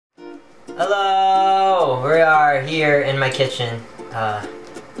Hello! We are here in my kitchen.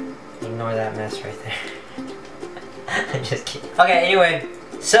 Ignore that mess right there. I'm just kidding. Okay, anyway.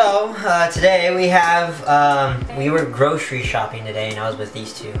 So, today we have, we were grocery shopping today and I was with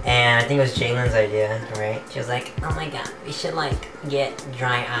these two. And I think it was Jaylen's idea, right? She was like, oh my god, we should like get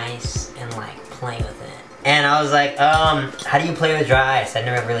dry ice and like play with it. And I was like, how do you play with dry ice? I've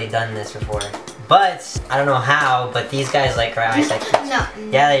never really done this before. But, I don't know how, but these guys like dry ice like kids. No.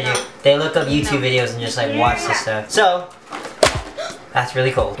 Yeah, they do. They look up YouTube videos and just like watch this stuff. So, that's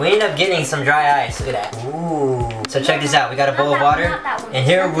really cool. We ended up getting some dry ice. Look at that. Ooh. So check this out. We got a bowl of water. And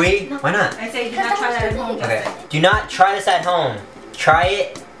here we... Why not? I say do not try that at home. Okay. Do not try this at home. Try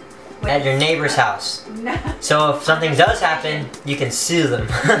it at your neighbor's house. So if something does happen, you can sue them.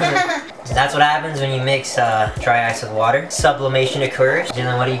 That's what happens when you mix dry ice with water. Sublimation occurs.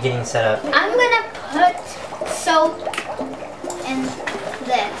 Jaylen, what are you getting set up? I'm gonna put soap in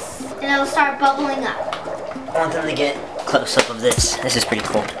this. And it'll start bubbling up. I want them to get close up of this. This is pretty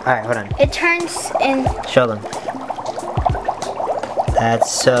cool. Alright, hold on. It turns in... Show them.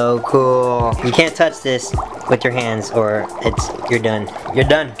 That's so cool. You can't touch this with your hands or you're done. You're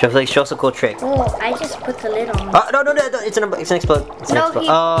done. Show us a cool trick. Oh, I just put the lid on. Oh, no, it's an explode. It's an explode.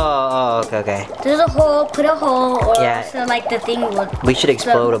 Oh, okay. There's a hole, put a hole, or yeah. So like the thing would... We should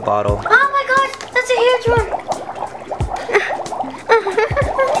explode a bottle. Oh my gosh, that's a huge one.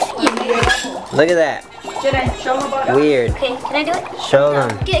 Look at that. Should I show them about it? Weird. Okay, can I do it? Show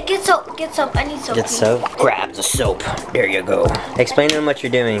them. Get soap, get soap. I need soap. Get soap? Grab the soap. There you go. Explain to them what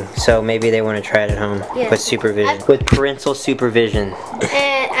you're doing, so maybe they want to try it at home. Yeah. With supervision. With parental supervision.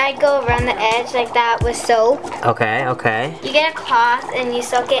 And I go around the edge like that with soap. Okay. You get a cloth and you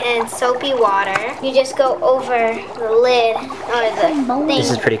soak it in soapy water. You just go over the lid or the thing.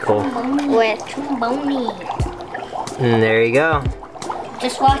 This is pretty cool. With bony. And there you go.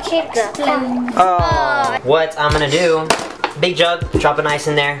 Just watch it explode. Oh. What I'm gonna do, big jug, drop an ice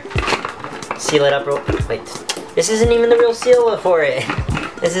in there, seal it up real, wait, this isn't even the real seal for it.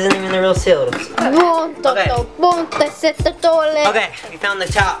 This isn't even the real seal. Okay, we found the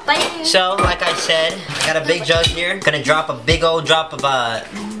top. So, like I said, I got a big jug here. Gonna drop a big old drop of,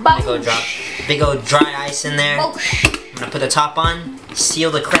 big old dry ice in there. I'm gonna put the top on,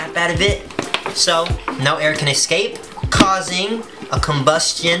 seal the crap out of it, so no air can escape, causing a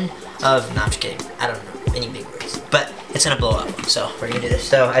combustion of, no, I'm just kidding. I don't know any big words, but it's gonna blow up. So we're gonna do this.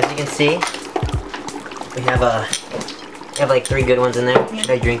 So as you can see, we have like 3 good ones in there. Should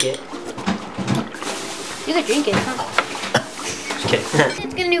I drink it? You could drink it, huh? Just kidding.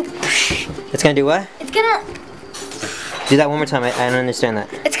 It's gonna do. It's gonna do what? It's gonna. Do that one more time. I don't understand that.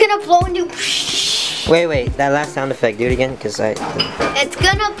 It's gonna blow and do. Wait. That last sound effect. Do it again, cause I. It's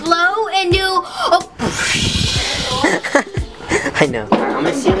gonna blow and do. I know. Alright, I'm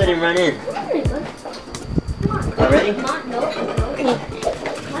gonna seal it and run in. Ready?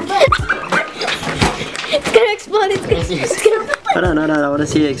 It's gonna explode. It's gonna. Hold on, I wanna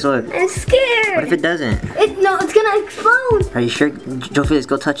see it explode. I'm scared. What if it doesn't? No, it's gonna explode. Are you sure? Joe,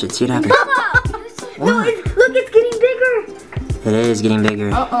 go touch it. See what happens. Papa! No, look, it's getting bigger. It is getting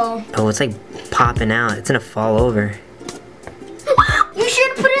bigger. Uh-oh. Oh, it's like popping out. It's gonna fall over. You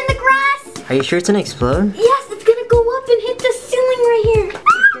should put it in the grass. Are you sure it's gonna explode? Yes, it's gonna go up and hit the ceiling right here.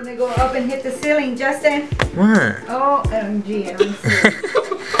 It's gonna go up and hit the ceiling, Justin. What? OMG, I don't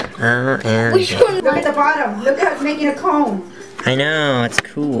see it. Which one? Look at the bottom. Look how it's making a cone. I know, it's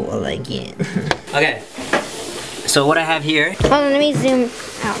cool. I like it. Okay. So what I have here. Hold on, let me zoom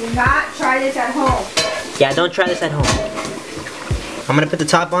out. Do not try this at home. Yeah, don't try this at home. I'm gonna put the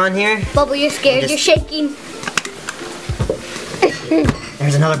top on here. Bubble, you're scared. You're shaking.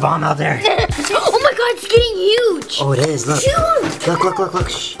 There's another bomb out there. Oh my god, it's getting huge. Oh, it is. Look. Huge. Look.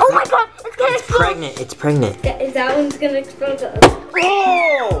 Shh. Oh my god, it's gonna explode. It's pregnant. That one's gonna explode.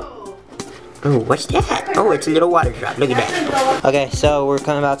 Oh! Oh, what's that? Oh, it's a little water drop. Look at that. Okay, so we're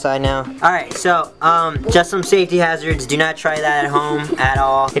coming outside now. Alright, so, just some safety hazards. Do not try that at home at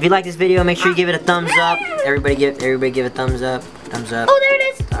all. If you like this video, make sure you give it a thumbs up. Everybody give a thumbs up. Thumbs up. Oh, there it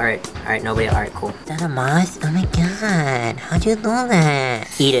is. Alright, nobody. Alright, cool. Is that a mouse? Oh my god. How'd you do that?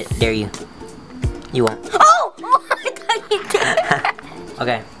 Eat it. Dare you. You won't. Oh! I thought you did.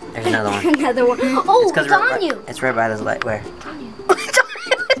 Okay, there's another one. Another one. Oh, it's on you. It's right by this light. Where? It's on you.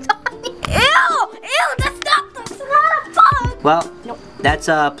 Ew, that's not a bug. Well, nope. That's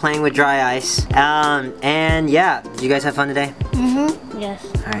playing with dry ice. And yeah, did you guys have fun today? Yes.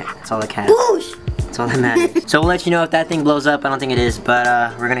 Alright, that's all that counts. Whoosh! That's all that matters. So we'll let you know if that thing blows up. I don't think it is,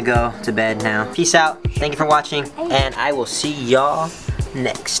 but we're gonna go to bed now. Peace out. Thank you for watching, and I will see y'all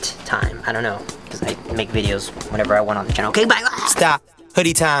next time. I don't know, because I make videos whenever I want on the channel. Okay, bye. Stop.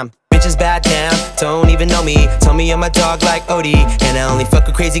 Hoodie time. bitches bad down, don't even know me. Tell me I'm a dog like Odie, and I only fuck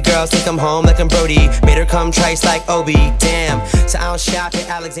with crazy girls, think I'm home like I'm Brody. Made her come trice like Obi, damn. So I don't shop at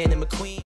Alexander McQueen.